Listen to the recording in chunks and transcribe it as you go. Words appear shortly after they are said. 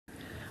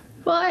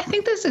Well, I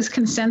think there's this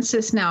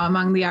consensus now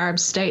among the Arab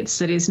states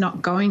that he's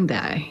not going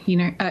there.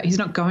 He's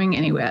not going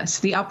anywhere.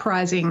 So the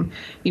uprising,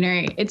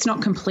 it's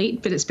not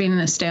complete, but it's been in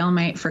a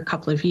stalemate for a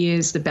couple of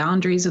years. The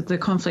boundaries of the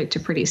conflict are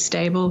pretty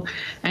stable,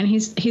 and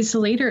he's the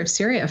leader of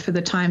Syria for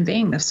the time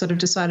being. They've sort of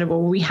decided,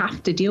 well, we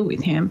have to deal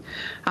with him.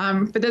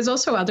 But there's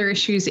also other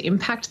issues that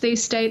impact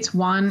these states.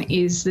 One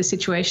is the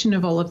situation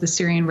of all of the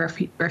Syrian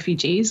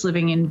refugees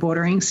living in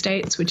bordering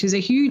states, which is a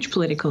huge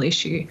political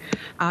issue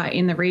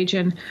in the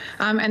region.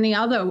 And the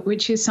other,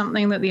 which is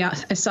something that the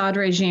Assad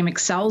regime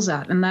excels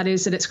at, and that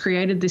is that it's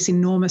created this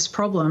enormous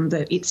problem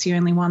that it's the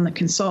only one that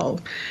can solve.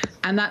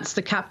 And that's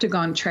the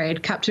Captagon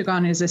trade.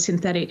 Captagon is a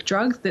synthetic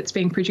drug that's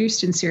being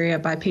produced in Syria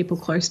by people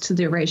close to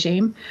the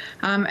regime.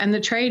 And the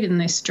trade in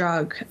this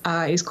drug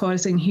is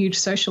causing huge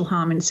social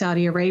harm in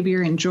Saudi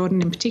Arabia and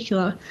Jordan in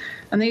particular.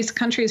 And these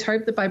countries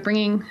hope that by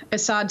bringing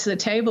Assad to the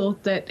table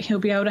that he'll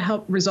be able to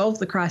help resolve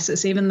the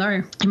crisis, even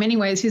though in many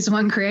ways he's the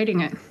one creating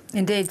it.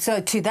 Indeed.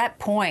 So to that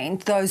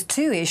point, those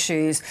two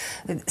issues,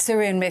 the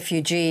Syrian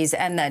refugees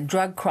and that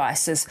drug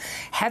crisis,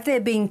 have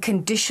there been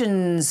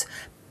conditions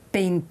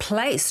being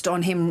placed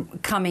on him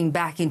coming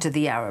back into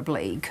the Arab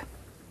League?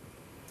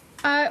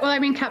 Well, I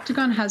mean,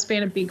 Captagon has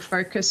been a big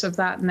focus of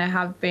that, and there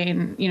have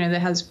been, there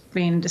has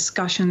been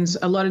discussions,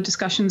 a lot of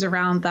discussions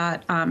around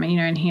that,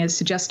 and he has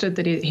suggested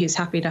that he's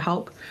happy to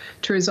help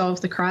to resolve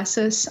the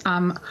crisis.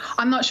 I'm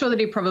not sure that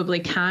he probably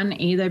can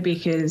either,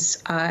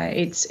 because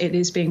it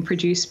is being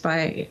produced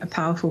by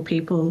powerful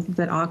people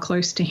that are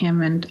close to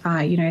him and,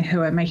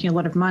 who are making a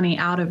lot of money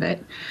out of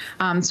it.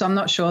 So I'm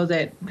not sure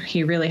that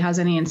he really has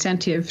any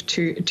incentive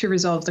to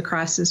resolve the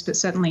crisis, but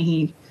certainly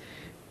he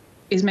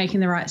is making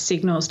the right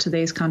signals to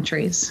these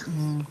countries.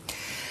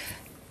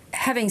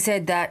 Having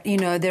said that,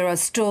 there are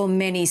still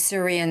many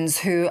Syrians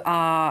who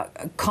are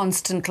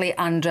constantly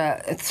under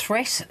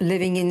threat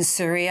living in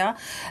Syria.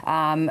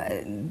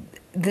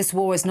 This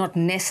war is not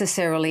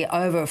necessarily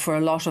over for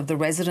a lot of the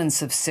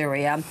residents of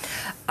Syria.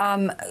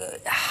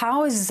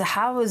 How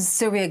is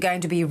Syria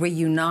going to be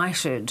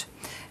reunited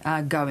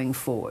going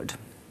forward?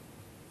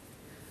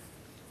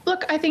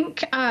 Look, I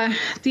think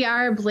the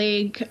Arab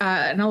League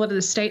and a lot of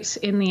the states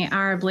in the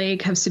Arab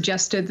League have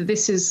suggested that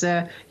this is,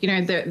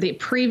 the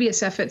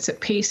previous efforts at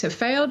peace have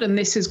failed, and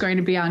this is going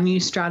to be our new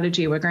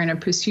strategy. We're going to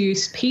pursue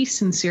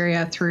peace in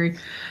Syria through,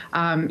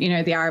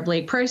 the Arab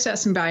League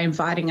process and by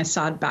inviting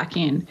Assad back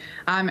in.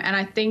 And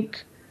I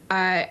think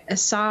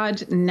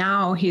Assad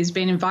now, he's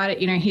been invited,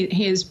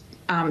 he has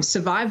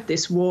survived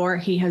this war.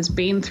 He has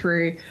been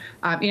through,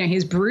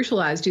 he's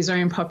brutalized his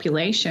own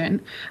population.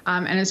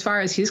 And as far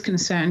as he's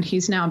concerned,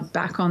 he's now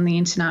back on the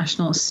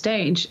international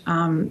stage,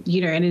 and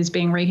is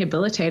being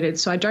rehabilitated.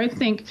 So I don't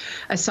think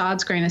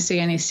Assad's going to see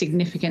any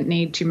significant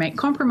need to make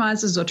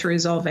compromises or to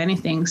resolve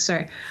anything.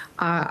 So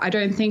I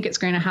don't think it's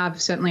going to have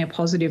certainly a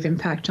positive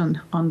impact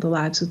on the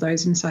lives of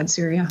those inside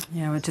Syria.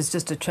 Yeah, which is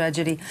just a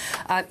tragedy.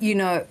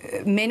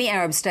 Many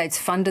Arab states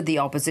funded the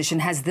opposition.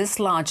 Has this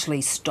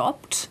largely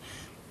stopped?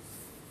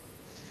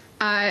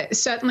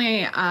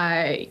 Certainly,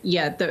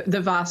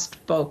 the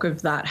vast bulk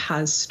of that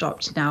has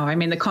stopped now. I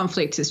mean, the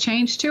conflict has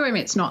changed too. I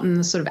mean, it's not in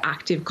the sort of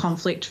active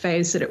conflict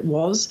phase that it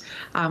was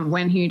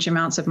when huge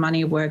amounts of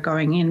money were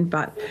going in.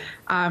 But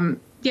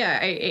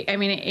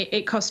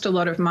it cost a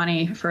lot of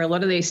money for a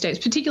lot of these states,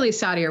 particularly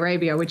Saudi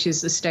Arabia, which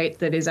is the state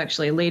that is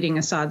actually leading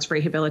Assad's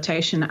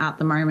rehabilitation at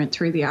the moment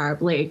through the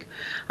Arab League.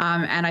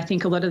 And I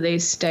think a lot of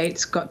these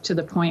states got to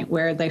the point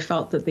where they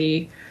felt that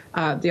the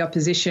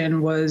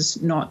opposition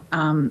was not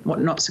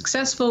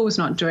successful, was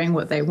not doing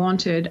what they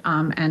wanted,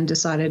 and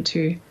decided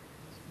to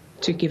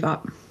give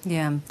up.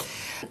 Yeah.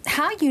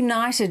 How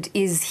united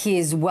is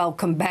his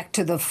welcome back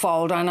to the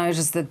fold? I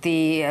noticed that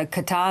the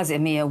Qatar's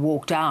emir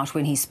walked out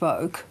when he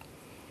spoke.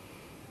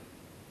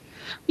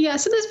 Yeah,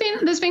 so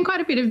there's been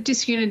quite a bit of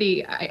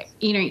disunity,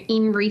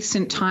 in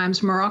recent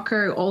times.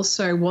 Morocco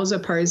also was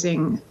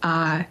opposing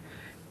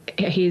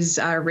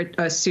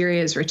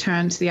Syria's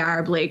return to the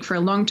Arab League for a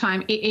long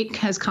time. It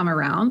has come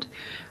around.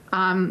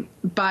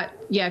 But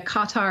yeah,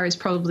 Qatar is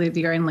probably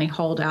the only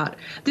holdout.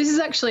 This is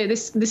actually,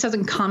 this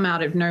hasn't come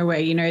out of nowhere.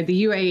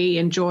 The UAE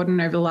and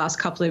Jordan over the last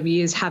couple of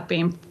years have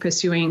been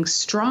pursuing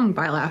strong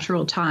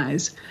bilateral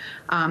ties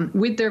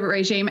with the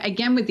regime,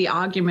 again, with the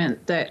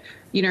argument that,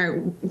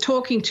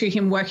 talking to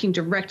him, working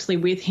directly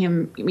with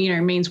him,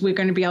 means we're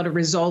going to be able to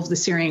resolve the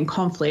Syrian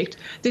conflict.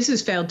 This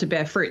has failed to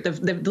bear fruit.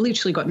 They've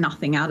literally got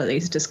nothing out of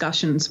these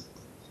discussions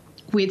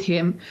with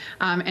him,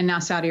 and now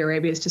Saudi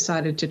Arabia has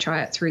decided to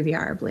try it through the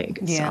Arab League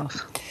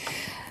itself.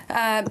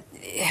 Yeah.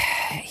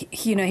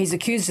 He's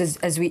accused,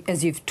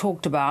 as you've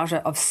talked about,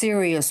 of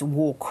serious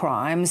war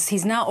crimes.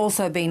 He's now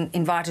also been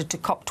invited to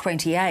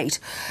COP28,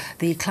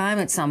 the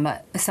climate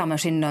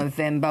summit in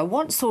November.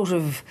 What sort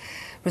of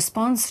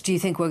response do you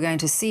think we're going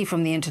to see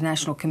from the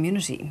international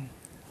community?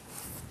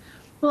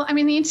 Well, I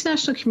mean, the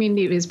international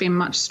community has been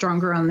much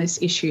stronger on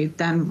this issue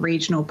than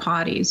regional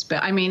parties.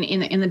 But I mean,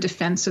 in the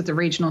defense of the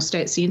regional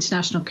states, the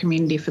international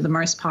community, for the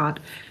most part,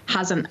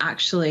 hasn't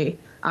actually,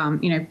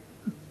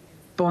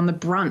 borne the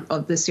brunt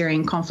of the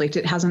Syrian conflict.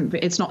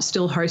 It's not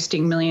still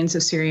hosting millions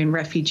of Syrian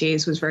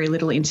refugees with very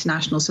little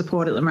international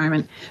support at the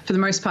moment. For the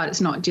most part,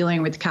 it's not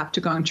dealing with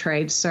Captagon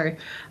trade. So,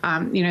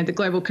 the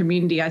global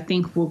community, I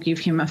think, will give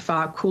him a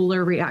far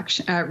cooler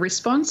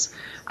response,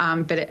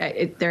 but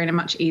they're in a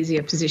much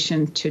easier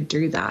position to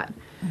do that.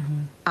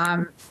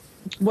 Mm-hmm.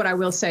 What I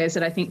will say is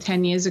that I think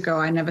 10 years ago,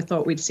 I never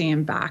thought we'd see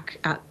him back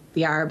at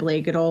the Arab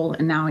League at all,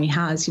 and now he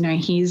has.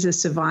 He's a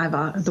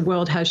survivor. The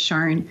world has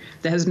shown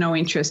there has no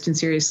interest in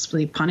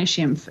seriously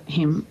punishing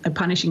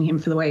him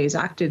for the way he's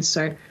acted.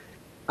 So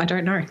I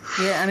don't know.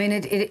 Yeah, I mean,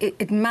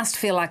 it must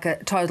feel like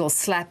a total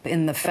slap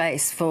in the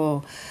face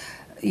for,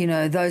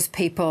 those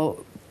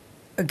people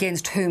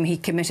against whom he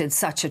committed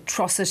such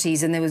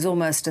atrocities, and there was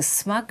almost a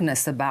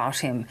smugness about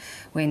him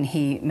when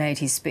he made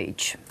his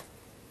speech.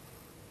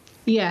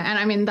 Yeah, and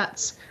I mean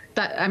that's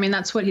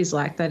what he's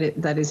like.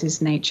 That is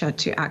his nature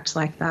to act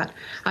like that.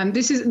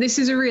 This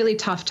is a really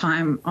tough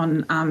time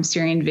on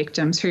Syrian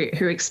victims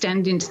who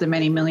extend into the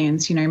many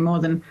millions. More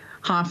than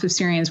half of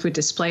Syrians were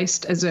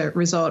displaced as a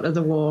result of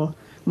the war.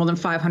 More than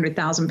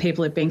 500,000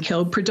 people have been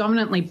killed,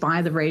 predominantly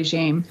by the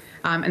regime.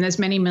 And there's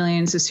many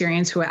millions of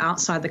Syrians who are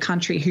outside the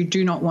country who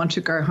do not want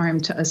to go home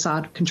to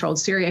Assad-controlled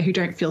Syria, who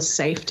don't feel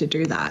safe to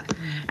do that.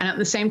 And at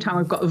the same time,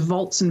 we've got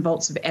vaults and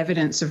vaults of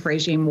evidence of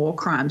regime war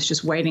crimes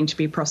just waiting to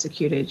be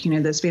prosecuted.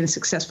 There's been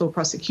successful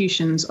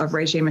prosecutions of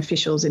regime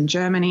officials in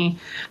Germany.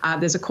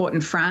 There's a court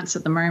in France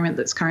at the moment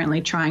that's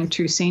currently trying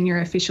 2 senior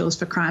officials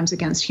for crimes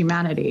against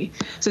humanity.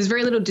 So there's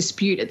very little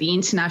dispute at the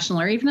international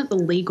or even at the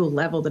legal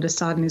level that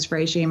Assad and his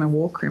regime are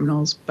war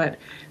criminals, but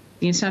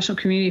the international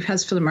community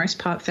has, for the most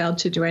part, failed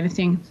to do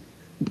anything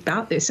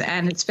about this,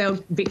 and it's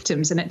failed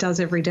victims, and it does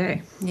every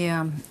day.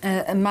 Yeah,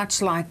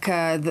 much like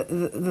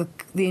the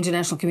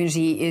international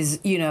community is,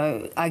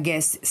 I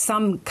guess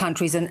some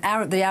countries, and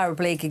the Arab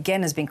League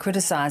again has been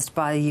criticised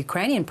by the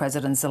Ukrainian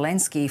President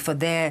Zelensky for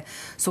their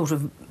sort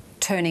of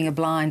turning a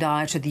blind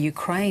eye to the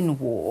Ukraine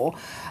war.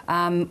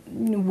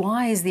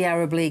 Why is the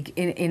Arab League,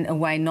 in a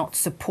way, not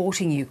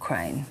supporting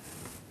Ukraine?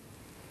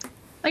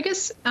 I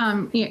guess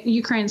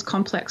Ukraine's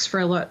complex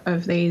for a lot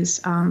of these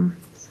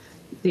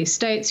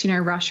states.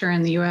 Russia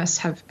and the US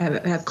have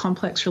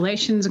complex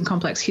relations and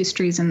complex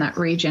histories in that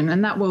region,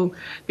 and that will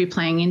be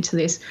playing into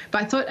this.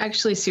 But I thought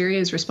actually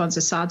Syria's response,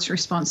 Assad's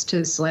response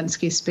to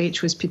Zelensky's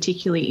speech was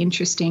particularly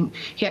interesting.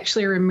 He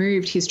actually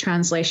removed his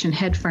translation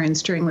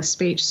headphones during the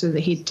speech so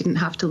that he didn't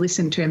have to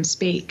listen to him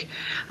speak.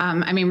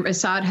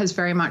 Assad has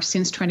very much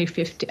since September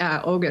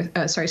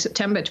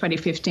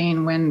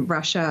 2015, when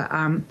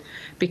Russia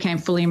became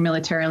fully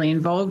militarily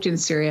involved in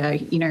Syria,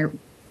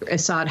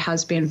 Assad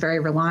has been very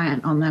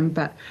reliant on them,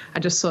 but I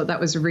just thought that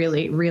was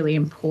really, really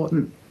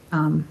important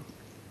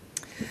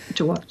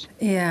to watch.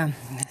 Yeah,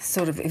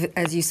 sort of,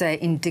 as you say,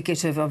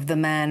 indicative of the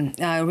man.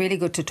 Really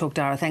good to talk,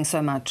 Dara. Thanks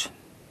so much.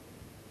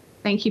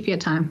 Thank you for your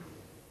time.